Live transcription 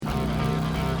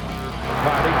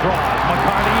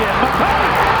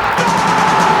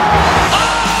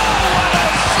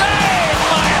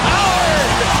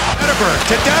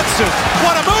to Datsyuk.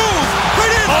 What a move!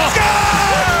 Right in!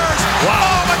 Scores! Wow.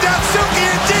 Oh, but Datsuki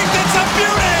and Deke, that's a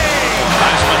beauty!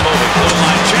 Heisman moving, blue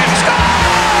line check.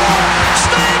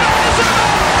 Score!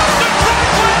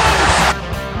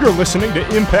 You're listening to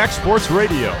Impact Sports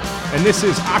Radio, and this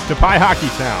is Octopi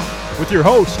Hockeytown with your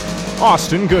host,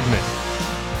 Austin Goodman.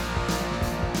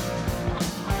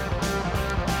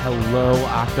 Hello,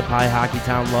 Octopi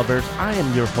Hockeytown lovers. I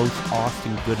am your host,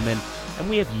 Austin Goodman, and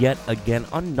we have yet again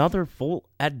another full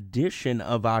edition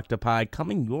of Octopi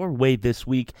coming your way this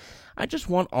week. I just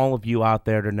want all of you out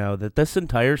there to know that this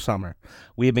entire summer,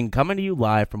 we have been coming to you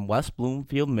live from West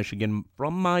Bloomfield, Michigan,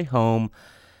 from my home.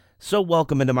 So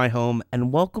welcome into my home,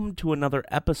 and welcome to another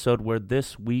episode where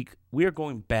this week we are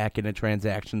going back into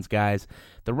transactions, guys.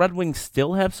 The Red Wings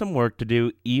still have some work to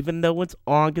do, even though it's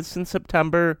August and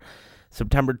September.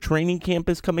 September training camp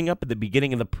is coming up at the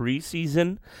beginning of the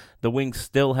preseason. The Wings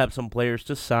still have some players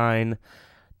to sign.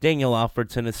 Daniel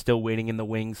Alfredsson is still waiting in the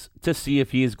wings to see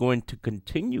if he is going to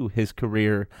continue his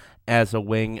career as a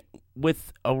wing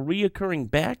with a reoccurring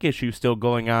back issue still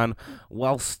going on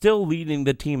while still leading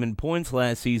the team in points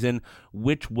last season,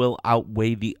 which will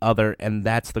outweigh the other, and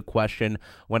that's the question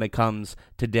when it comes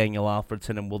to Daniel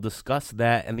Alfredsson, and we'll discuss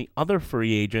that and the other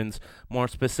free agents, more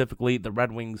specifically the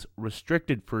Red Wings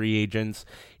restricted free agents,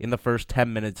 in the first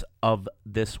 10 minutes of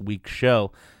this week's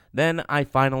show. Then I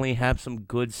finally have some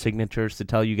good signatures to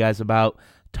tell you guys about.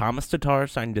 Thomas Tatar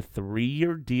signed a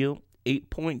 3-year deal,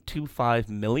 $8.25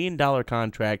 million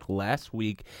contract last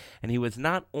week, and he was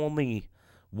not only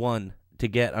one to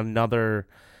get another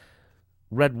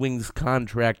Red Wings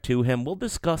contract to him. We'll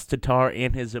discuss Tatar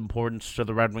and his importance to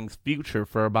the Red Wings' future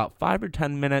for about 5 or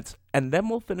 10 minutes, and then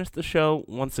we'll finish the show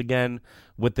once again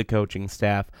with the coaching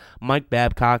staff. Mike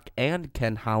Babcock and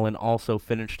Ken Holland also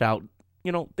finished out.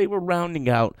 They were rounding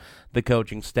out the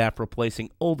coaching staff,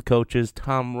 replacing old coaches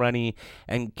Tom Rennie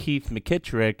and Keith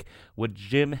McKittrick with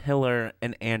Jim Hiller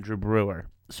and Andrew Brewer.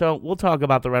 So we'll talk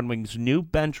about the Red Wings' new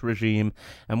bench regime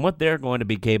and what they're going to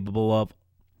be capable of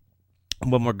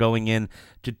when we're going in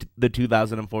to the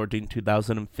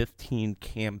 2014-2015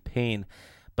 campaign.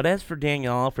 But as for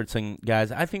Daniel Alfredsson, guys,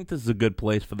 I think this is a good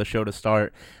place for the show to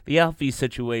start. The Alfie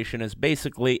situation is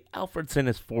basically Alfredsson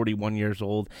is 41 years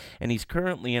old, and he's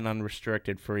currently an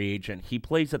unrestricted free agent. He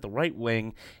plays at the right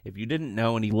wing, if you didn't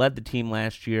know, and he led the team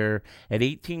last year at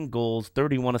 18 goals,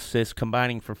 31 assists,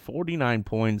 combining for 49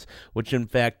 points, which in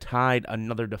fact tied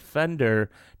another defender,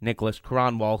 Nicholas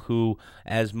Kronwall, who,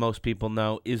 as most people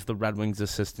know, is the Red Wings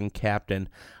assistant captain.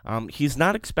 He's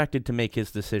not expected to make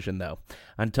his decision, though,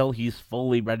 until he's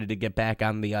fully ready to get back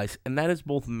on the ice, and that is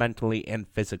both mentally and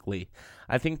physically.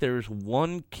 I think there's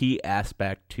one key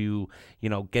aspect to,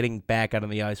 getting back out on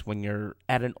the ice when you're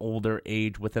at an older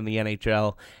age within the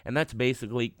NHL, and that's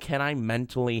basically, can I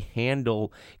mentally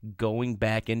handle going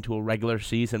back into a regular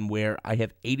season where I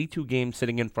have 82 games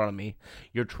sitting in front of me,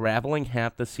 you're traveling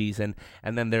half the season,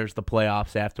 and then there's the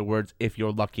playoffs afterwards if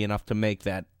you're lucky enough to make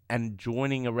that. And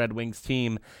joining a Red Wings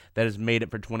team that has made it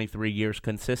for 23 years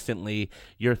consistently,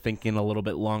 you're thinking a little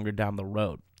bit longer down the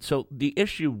road. So the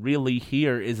issue really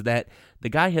here is that the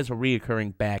guy has a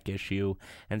reoccurring back issue,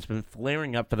 and it's been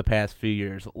flaring up for the past few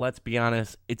years. Let's be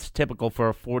honest, it's typical for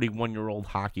a 41-year-old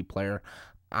hockey player.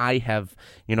 I have,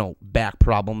 back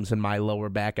problems in my lower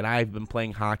back, and I've been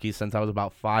playing hockey since I was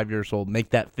about 5 years old. Make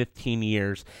that 15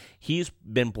 years. He's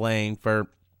been playing for,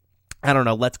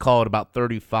 let's call it about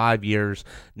 35 years,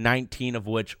 19 of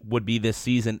which would be this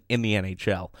season in the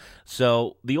NHL.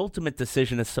 So the ultimate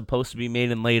decision is supposed to be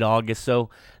made in late August. So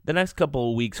the next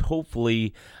couple of weeks,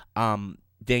 hopefully,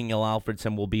 Daniel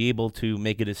Alfredsson will be able to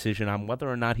make a decision on whether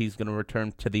or not he's going to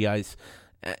return to the ice.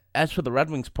 As for the Red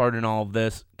Wings part in all of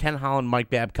this, Ken Holland, Mike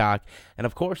Babcock, and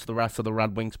of course the rest of the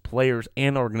Red Wings players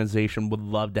and organization would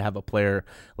love to have a player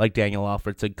like Daniel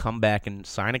Alfredsson come back and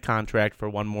sign a contract for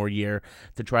one more year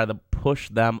to try to push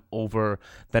them over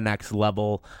the next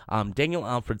level. Daniel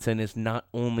Alfredsson is not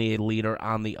only a leader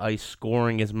on the ice,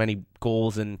 scoring as many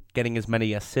goals and getting as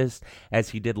many assists as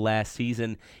he did last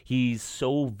season. He's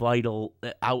so vital,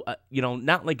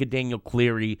 not like a Daniel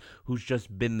Cleary who's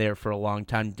just been there for a long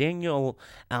time. Daniel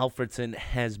Alfredsson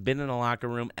has been in the locker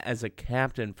room as a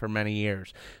captain for many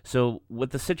years. So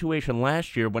with the situation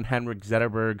last year when Henrik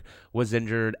Zetterberg was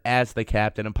injured as the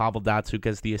captain and Pavel Datsyuk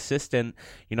as the assistant,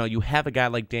 you have a guy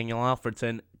like Daniel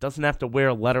Alfredsson doesn't have to wear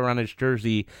a letter on his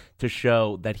jersey to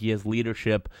show that he has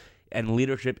leadership and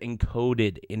leadership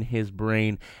encoded in his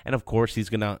brain. And, of course, he's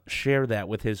going to share that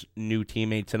with his new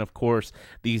teammates and, of course,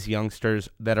 these youngsters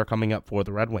that are coming up for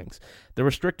the Red Wings. The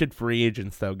restricted free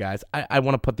agents, though, guys, I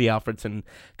want to put the Alfredsson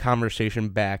conversation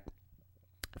back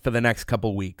for the next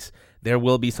couple weeks. There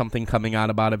will be something coming out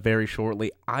about it very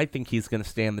shortly. I think he's going to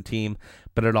stay on the team,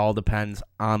 but it all depends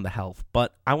on the health.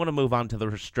 But I want to move on to the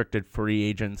restricted free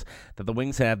agents that the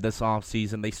Wings had this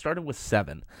offseason. They started with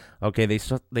 7. Okay,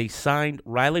 they signed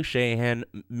Riley Sheahan,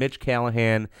 Mitch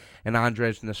Callahan, and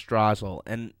Andres Nestrazel.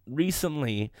 And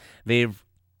recently, they've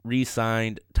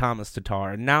re-signed Thomas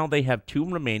Tatar. And now they have 2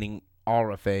 remaining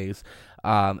RFAs,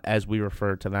 as we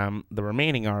refer to them. The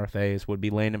remaining RFAs would be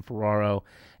Landon Ferraro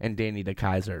and Danny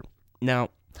DeKeyser. Now,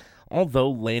 although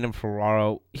Landon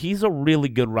Ferraro, he's a really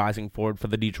good rising forward for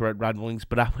the Detroit Red Wings,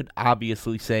 but I would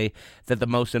obviously say that the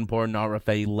most important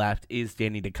RFA left is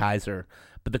Danny DeKeyser.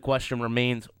 But the question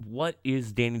remains, what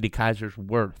is Danny DeKeyser's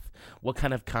worth? What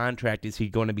kind of contract is he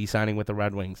going to be signing with the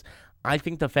Red Wings? I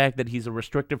think the fact that he's a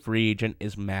restricted free agent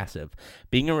is massive.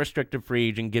 Being a restricted free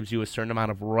agent gives you a certain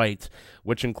amount of rights,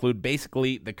 which include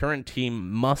basically the current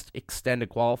team must extend a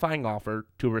qualifying offer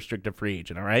to a restricted free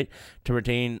agent, all right, to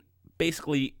retain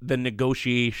basically the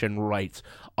negotiation rights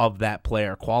of that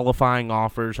player. Qualifying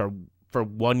offers are for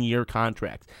 1-year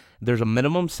contracts. There's a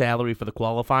minimum salary for the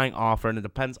qualifying offer, and it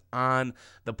depends on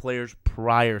the player's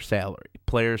prior salary.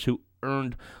 Players who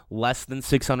earned less than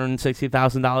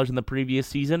 $660,000 in the previous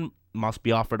season must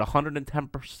be offered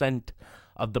 110%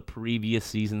 of the previous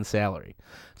season's salary.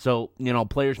 So,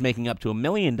 players making up to $1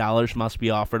 million must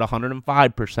be offered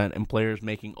 105%, and players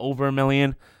making over $1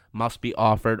 million must be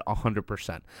offered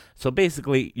 100%. So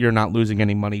basically, you're not losing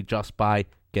any money just by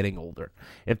getting older.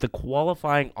 If the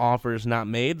qualifying offer is not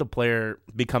made, the player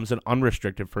becomes an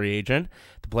unrestricted free agent.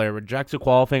 The player rejects a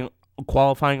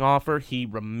qualifying offer, he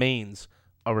remains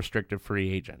a restricted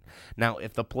free agent. Now,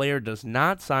 if the player does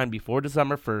not sign before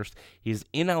December 1st, he is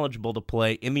ineligible to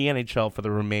play in the NHL for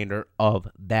the remainder of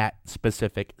that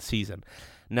specific season.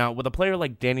 Now, with a player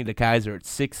like Danny DeKeyser at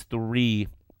 6'3",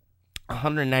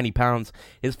 190 pounds,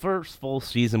 his first full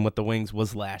season with the Wings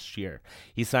was last year.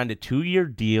 He signed a 2-year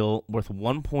deal worth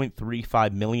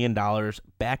 $1.35 million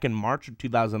back in March of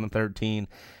 2013,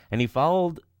 and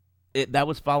that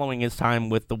was following his time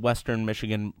with the Western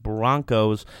Michigan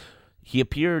Broncos. He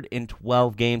appeared in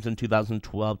 12 games in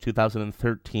 2012,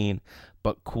 2013,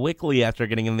 but quickly after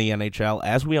getting in the NHL,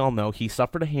 as we all know, he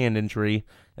suffered a hand injury,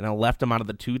 and it left him out of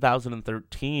the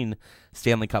 2013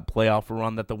 Stanley Cup playoff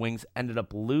run that the Wings ended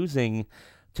up losing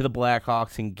to the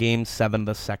Blackhawks in Game 7 of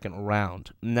the second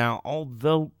round. Now,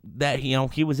 although that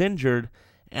he was injured,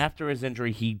 after his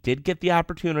injury, he did get the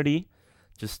opportunity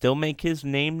to still make his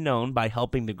name known by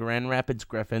helping the Grand Rapids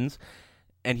Griffins,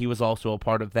 and he was also a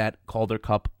part of that Calder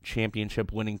Cup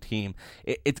championship winning team.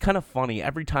 It's kind of funny.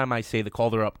 Every time I say the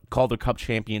Calder Cup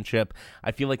championship,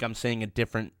 I feel like I'm saying a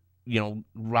different,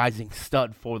 rising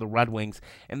stud for the Red Wings,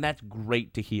 and that's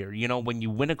great to hear. When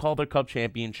you win a Calder Cup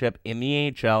championship in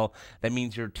the AHL, that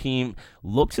means your team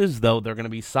looks as though they're going to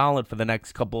be solid for the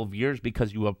next couple of years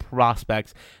because you have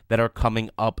prospects that are coming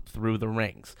up through the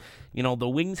ranks. The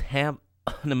Wings have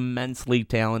an immensely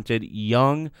talented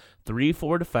young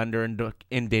 3-4 defender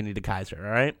in Danny DeKeyser,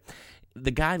 all right? The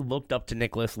guy looked up to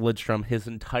Nicklas Lidstrom his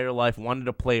entire life, wanted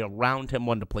to play around him,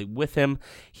 wanted to play with him.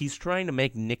 He's trying to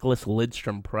make Nicklas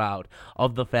Lidstrom proud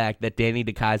of the fact that Danny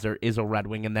DeKeyser is a Red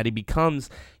Wing and that he becomes,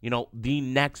 the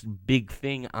next big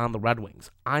thing on the Red Wings.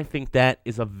 I think that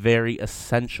is a very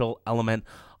essential element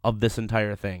of this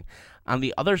entire thing. On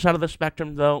the other side of the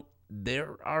spectrum, though,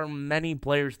 there are many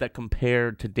players that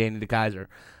compare to Danny DeKeyser.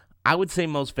 I would say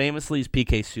most famously is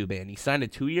PK Subban. He signed a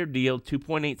 2-year deal,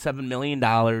 $2.87 million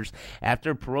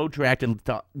after protracted,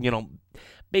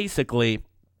 basically,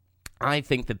 I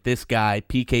think that this guy,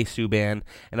 PK Subban,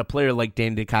 and a player like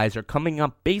Danny DeKeyser coming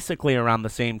up basically around the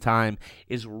same time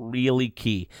is really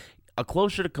key. A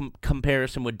closer to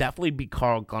comparison would definitely be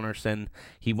Carl Gunnarsson.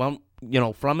 He went,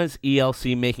 from his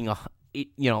ELC making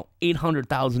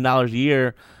 $800,000 a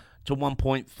year to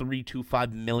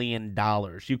 $1.325 million.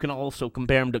 You can also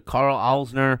compare him to Carl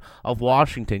Alsner of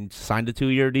Washington, signed a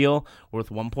 2-year deal worth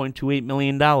 $1.28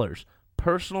 million.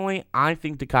 Personally, I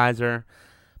think DeKeyser,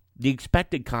 the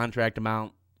expected contract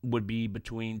amount would be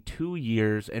between 2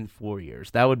 years and 4 years.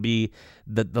 That would be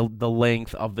the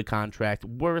length of the contract,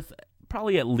 worth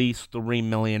probably at least $3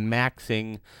 million,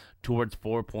 maxing towards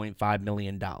 $4.5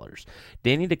 million.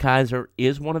 Danny DeKeyser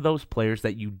is one of those players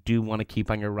that you do want to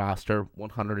keep on your roster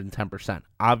 110%.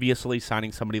 Obviously,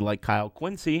 signing somebody like Kyle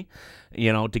Quincy,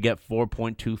 to get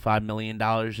 $4.25 million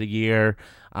a year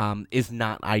is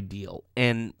not ideal.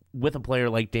 And with a player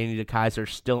like Danny DeKeyser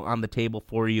still on the table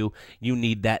for you, you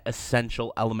need that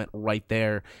essential element right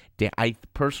there. I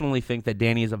personally think that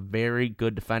Danny is a very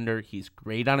good defender. He's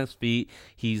great on his feet.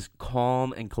 He's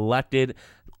calm and collected,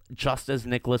 just as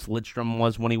Nicklas Lidstrom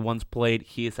was when he once played.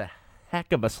 He is a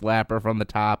heck of a slapper from the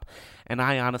top, and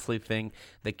I honestly think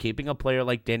that keeping a player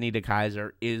like Danny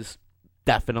DeKeyser is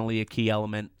definitely a key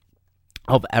element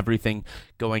of everything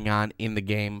going on in the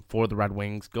game for the Red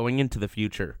Wings going into the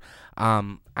future.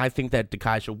 I think that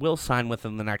DeKeyser will sign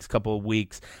within the next couple of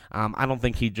weeks. I don't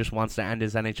think he just wants to end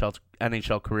his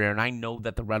NHL career, and I know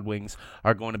that the Red Wings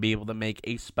are going to be able to make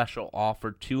a special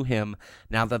offer to him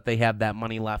now that they have that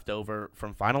money left over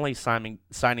from finally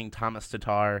signing Thomas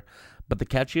Tatar. But the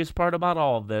catchiest part about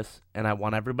all of this, and I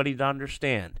want everybody to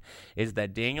understand, is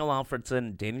that Daniel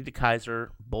Alfredsson, Danny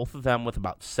DeKeyser, both of them with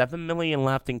about $7 million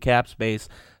left in cap space,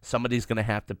 somebody's going to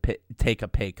have to take a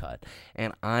pay cut.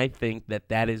 And I think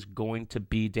that is going to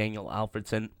be Daniel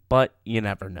Alfredsson, but you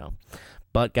never know.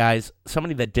 But guys,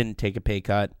 somebody that didn't take a pay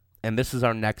cut, and this is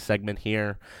our next segment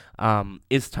here,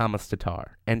 is Thomas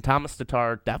Tatar. And Thomas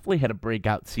Tatar definitely had a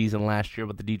breakout season last year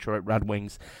with the Detroit Red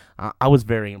Wings. I was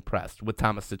very impressed with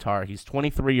Thomas Tatar. He's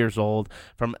 23 years old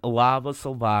from Ilava,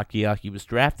 Slovakia. He was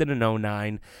drafted in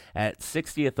 2009 at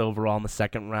 60th overall in the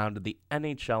second round of the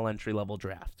NHL entry-level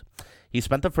draft. He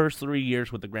spent the first 3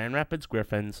 years with the Grand Rapids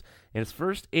Griffins. In his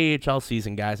first AHL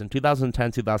season, guys, in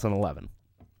 2010-2011,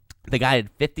 the guy had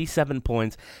 57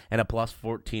 points and a plus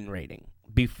 14 rating.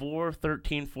 Before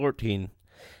 13-14,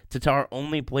 Tatar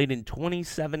only played in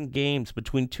 27 games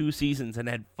between two seasons and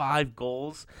had 5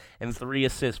 goals and 3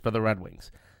 assists for the Red Wings.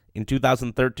 In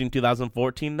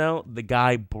 2013-2014, though, the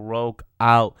guy broke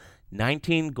out.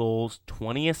 19 goals,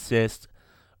 20 assists,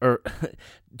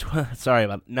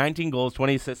 19 goals,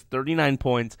 20 assists, 39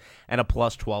 points, and a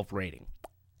plus 12 rating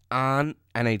on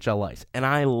NHL ice. And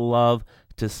I love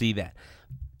to see that.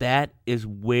 That is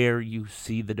where you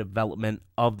see the development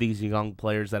of these young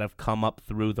players that have come up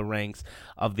through the ranks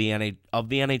of the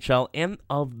NHL and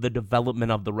of the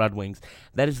development of the Red Wings.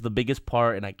 That is the biggest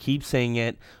part, and I keep saying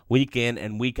it week in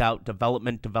and week out,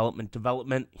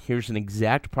 development. Here's an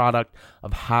exact product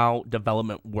of how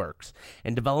development works.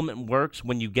 And development works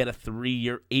when you get a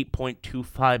 3-year,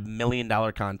 $8.25 million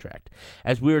contract.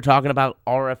 As we were talking about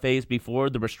RFAs before,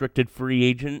 the restricted free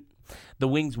agent, the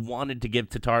Wings wanted to give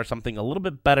Tatar something a little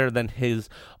bit better than his,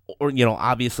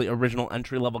 obviously original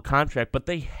entry-level contract, but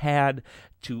they had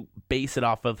to base it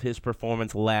off of his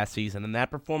performance last season. And that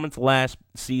performance last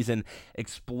season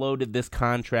exploded this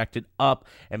contract up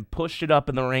and pushed it up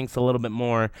in the ranks a little bit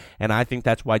more. And I think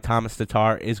that's why Thomas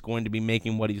Tatar is going to be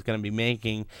making what he's going to be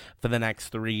making for the next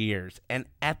 3 years. And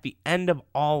at the end of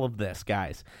all of this,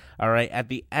 guys, at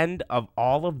the end of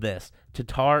all of this,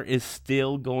 Tatar is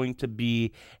still going to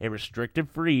be a restricted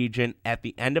free agent at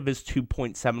the end of his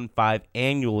 $2.75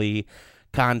 annually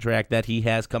contract that he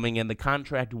has coming in. The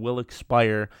contract will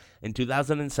expire in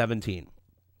 2017.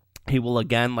 He will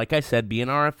again, like I said, be an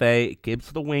RFA. It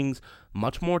gives the Wings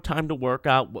much more time to work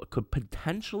out what could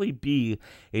potentially be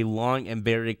a long and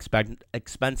very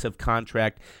expensive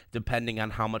contract, depending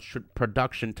on how much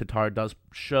production Tatar does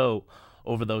show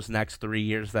over those next 3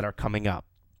 years that are coming up.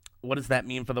 What does that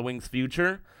mean for the Wings'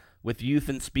 future? With youth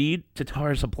and speed,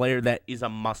 Tatar is a player that is a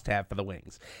must-have for the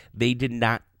Wings. They did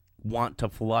not want to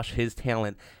flush his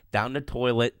talent down the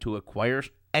toilet to acquire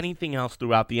anything else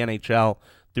throughout the NHL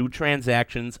through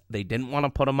transactions. They didn't want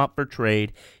to put him up for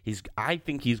trade. I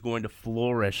think he's going to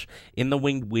flourish in the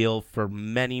winged wheel for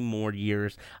many more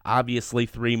years. Obviously,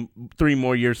 three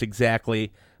more years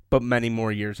exactly, but many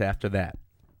more years after that.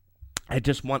 I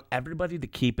just want everybody to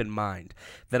keep in mind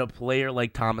that a player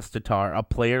like Thomas Tatar, a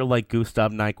player like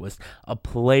Gustav Nyquist, a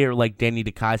player like Danny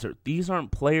DeKeyser, these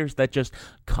aren't players that just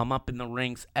come up in the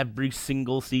ranks every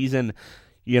single season.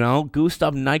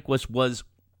 Gustav Nyquist was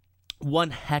one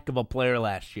heck of a player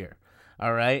last year,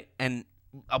 all right? And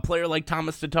a player like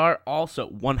Thomas Tatar, also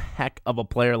one heck of a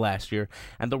player last year.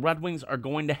 And the Red Wings are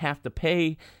going to have to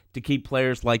pay to keep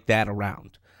players like that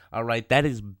around. All right, that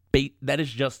is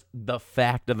just the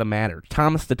fact of the matter.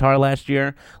 Thomas Tatar last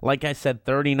year, like I said,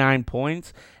 39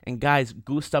 points. And guys,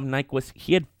 Gustav Nyquist,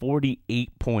 he had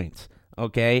 48 points,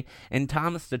 okay? And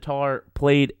Thomas Tatar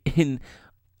played in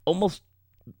almost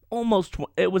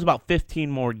it was about 15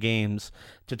 more games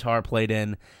Tatar played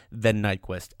in than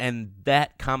Nyquist. And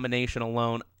that combination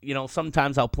alone,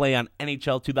 sometimes I'll play on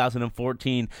NHL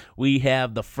 2014. We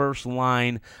have the first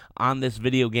line on this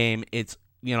video game. It's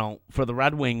for the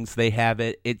Red Wings, they have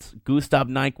it. It's Gustav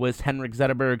Nyquist, Henrik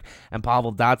Zetterberg, and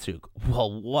Pavel Datsyuk.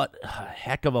 Well, what a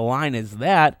heck of a line is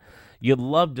that? You'd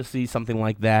love to see something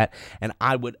like that, and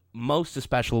I would most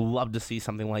especially love to see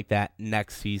something like that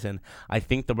next season. I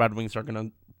think the Red Wings are going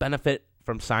to benefit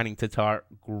from signing Tatar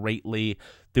greatly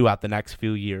throughout the next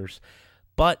few years.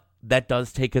 But that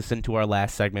does take us into our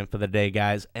last segment for the day,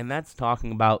 guys, and that's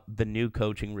talking about the new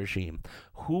coaching regime.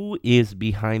 Who is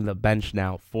behind the bench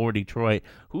now for Detroit?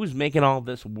 Who's making all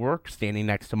this work standing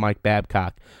next to Mike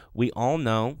Babcock? We all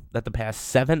know that the past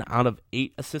 7 out of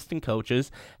 8 assistant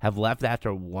coaches have left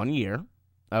after 1 year,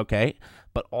 okay?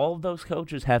 But all of those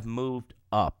coaches have moved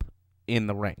up in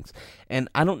the ranks. And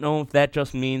I don't know if that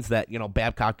just means that,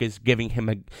 Babcock is giving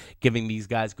these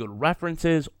guys good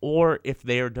references, or if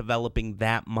they are developing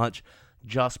that much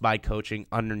just by coaching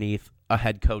underneath a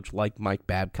head coach like Mike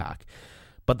Babcock.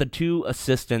 But the two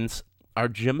assistants are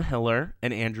Jim Hiller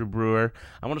and Andrew Brewer.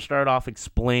 I want to start off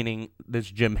explaining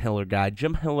this Jim Hiller guy.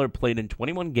 Jim Hiller played in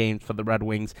 21 games for the Red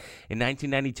Wings in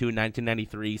 1992 and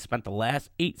 1993. He spent the last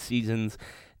 8 seasons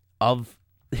of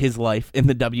his life in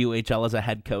the WHL as a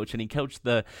head coach, and he coached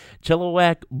the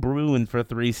Chilliwack Bruins for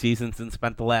 3 seasons and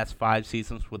spent the last 5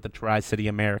 seasons with the Tri-City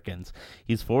Americans.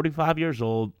 He's 45 years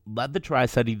old, led the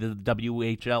Tri-City to the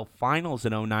WHL Finals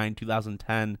in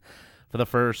 2009-2010 for the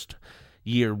first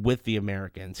year with the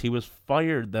Americans. He was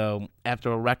fired, though,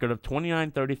 after a record of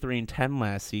 29-33-10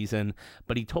 last season,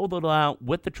 but he totaled out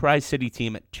with the Tri-City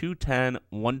team at 210,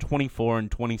 124, and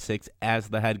 26 as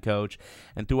the head coach.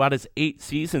 And throughout his 8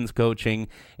 seasons coaching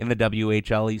in the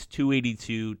WHL, he's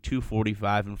 282,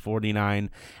 245, and 49.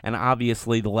 And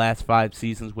obviously, the last 5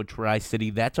 seasons with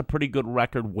Tri-City, that's a pretty good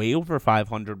record, way over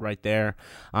 500 right there.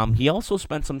 He also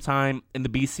spent some time in the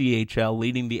BCHL,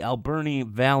 leading the Alberni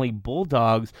Valley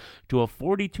Bulldogs to a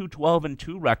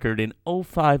 42-12-2 record in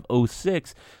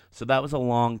 05-06, so that was a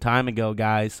long time ago,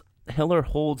 guys. Hiller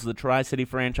holds the Tri-City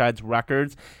franchise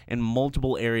records in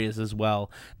multiple areas as well.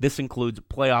 This includes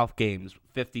playoff games,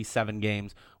 57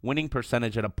 games, winning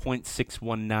percentage at a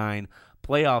 .619,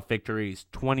 playoff victories,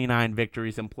 29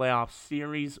 victories, and playoff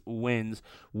series wins,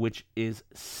 which is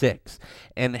 6.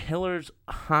 And Hiller's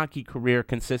hockey career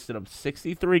consisted of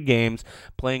 63 games,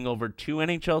 playing over 2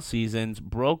 NHL seasons,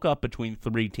 broke up between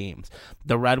 3 teams,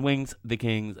 the Red Wings, the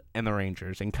Kings, and the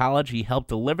Rangers. In college, he helped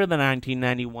deliver the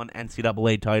 1991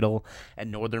 NCAA title at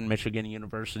Northern Michigan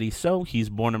University, so he's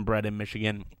born and bred in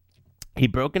Michigan. He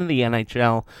broke into the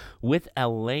NHL with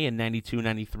LA in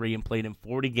 92-93 and played in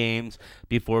 40 games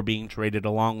before being traded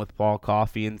along with Paul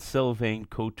Coffey and Sylvain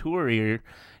Couturier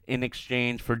in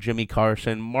exchange for Jimmy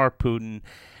Carson, Mark Putin,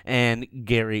 and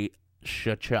Gary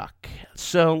Shachuk.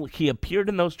 So he appeared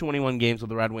in those 21 games with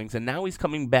the Red Wings, and now he's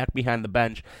coming back behind the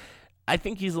bench. I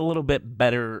think he's a little bit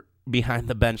better behind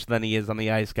the bench than he is on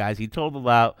the ice, guys. He totaled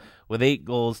out with 8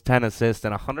 goals, 10 assists,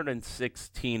 and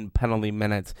 116 penalty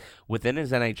minutes within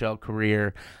his NHL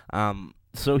career.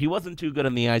 So he wasn't too good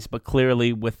on the ice, but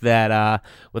clearly with that,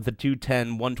 with the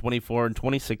 210, 124, and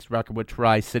 26 record with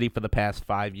Tri-City for the past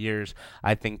 5 years,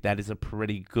 I think that is a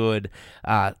pretty good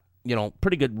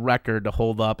pretty good record to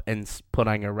hold up and put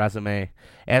on your resume.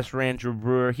 As for Andrew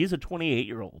Brewer, he's a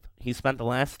 28-year-old. He spent the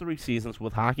last 3 seasons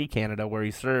with Hockey Canada, where he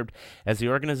served as the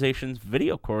organization's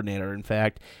video coordinator, in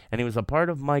fact, and he was a part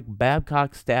of Mike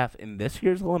Babcock's staff in this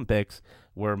year's Olympics,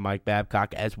 where Mike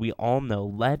Babcock, as we all know,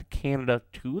 led Canada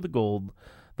to the gold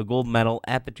medal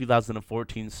at the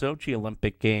 2014 Sochi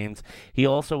Olympic Games. He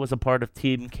also was a part of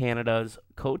Team Canada's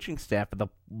coaching staff for the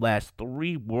last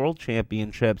 3 World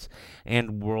Championships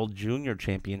and World Junior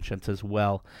Championships as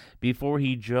well. Before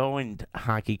he joined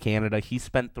Hockey Canada, he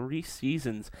spent 3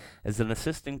 seasons as an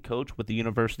assistant coach with the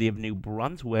University of New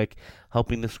Brunswick,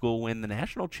 helping the school win the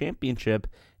national championship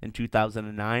in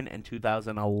 2009 and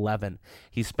 2011.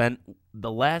 He spent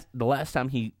the last time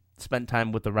he spent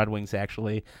time with the Red Wings,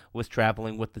 actually, was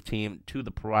traveling with the team to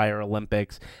the prior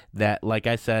Olympics that, like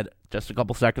I said just a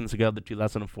couple seconds ago, the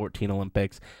 2014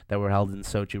 Olympics that were held in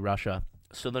Sochi, Russia.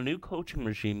 So the new coaching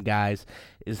regime, guys,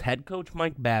 is head coach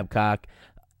Mike Babcock,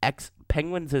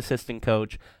 ex-Penguins assistant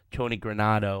coach Tony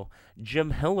Granato, Jim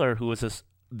Hiller, who was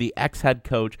the ex-head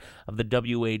coach of the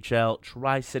WHL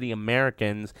Tri-City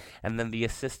Americans, and then the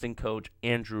assistant coach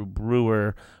Andrew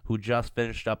Brewer, who just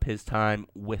finished up his time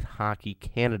with Hockey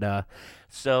Canada.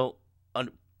 So a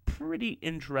pretty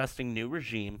interesting new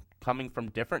regime coming from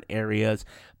different areas,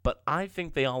 but I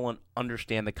think they all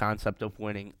understand the concept of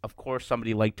winning. Of course,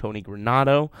 somebody like Tony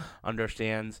Granato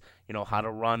understands, how to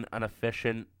run an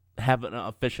efficient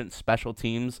special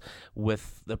teams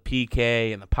with the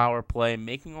PK and the power play,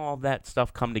 making all of that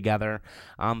stuff come together.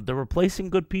 They're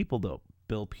replacing good people, though.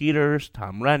 Bill Peters,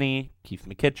 Tom Rennie, Keith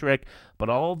McKittrick, but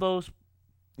all those,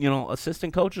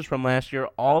 assistant coaches from last year,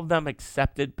 all of them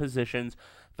accepted positions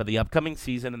for the upcoming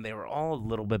season, and they were all a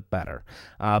little bit better.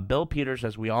 Bill Peters,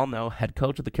 as we all know, head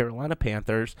coach of the Carolina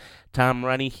Panthers. Tom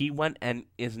Rennie, he went and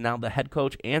is now the head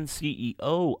coach and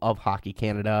CEO of Hockey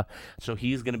Canada, so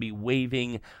he's going to be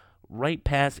waiving right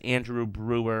past Andrew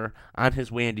Brewer on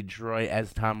his way in Detroit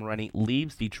as Tom Rennie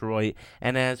leaves Detroit.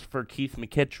 And as for Keith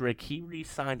McKittrick, he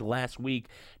re-signed last week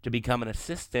to become an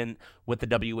assistant with the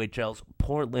WHL's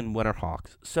Portland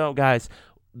Winterhawks. So, guys,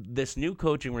 this new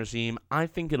coaching regime, I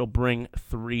think it'll bring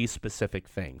three specific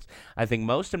things. I think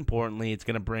most importantly, it's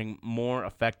going to bring more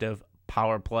effective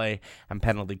power play and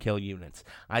penalty kill units.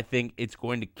 I think it's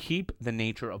going to keep the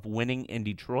nature of winning in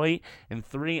Detroit. And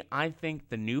three, I think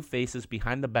the new faces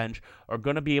behind the bench are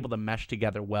going to be able to mesh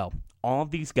together well. All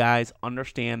of these guys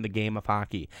understand the game of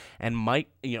hockey. And Mike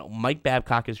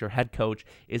Babcock as your head coach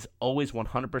is always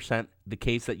 100% the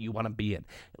case that you want to be in.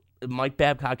 Mike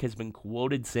Babcock has been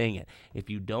quoted saying it. If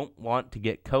you don't want to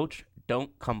get coached,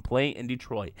 don't come play in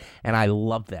Detroit. And I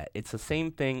love that. It's the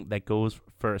same thing that goes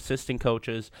for assistant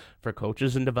coaches, for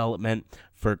coaches in development,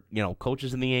 for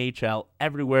coaches in the AHL,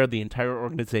 everywhere, the entire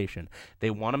organization.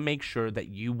 They want to make sure that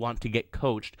you want to get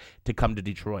coached to come to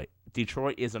Detroit.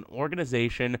 Detroit is an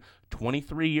organization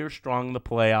 23 years strong in the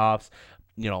playoffs,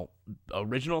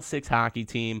 original 6 hockey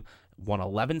team, won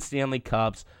 11 Stanley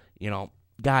Cups,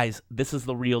 Guys, this is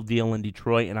the real deal in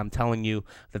Detroit, and I'm telling you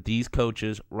that these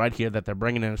coaches right here that they're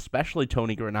bringing in, especially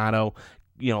Tony Granato,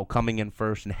 coming in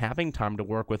first and having time to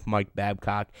work with Mike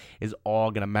Babcock is all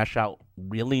going to mesh out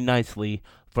really nicely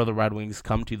for the Red Wings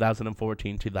come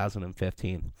 2014,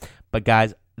 2015. But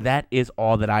guys, that is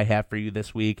all that I have for you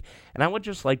this week, and I would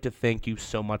just like to thank you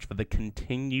so much for the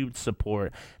continued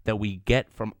support that we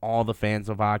get from all the fans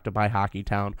of Octopi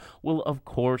Hockeytown. We'll, of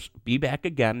course, be back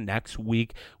again next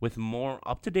week with more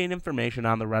up-to-date information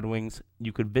on the Red Wings.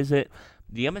 You could visit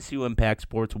the MSU Impact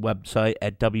Sports website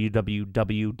at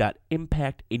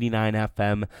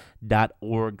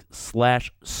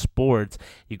www.impact89fm.org/sports.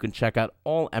 You can check out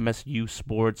all MSU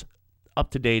sports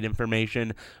up-to-date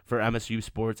information for MSU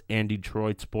sports and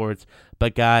Detroit sports.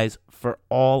 But guys, for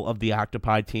all of the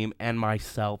Octopi team and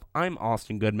myself, I'm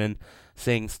Austin Goodman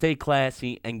saying stay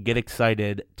classy and get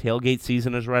excited. Tailgate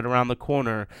season is right around the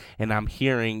corner, and I'm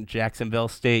hearing Jacksonville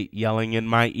State yelling in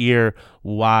my ear,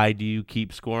 why do you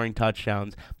keep scoring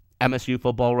touchdowns? MSU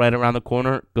football right around the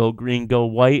corner. Go green, go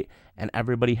white, and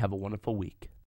everybody have a wonderful week.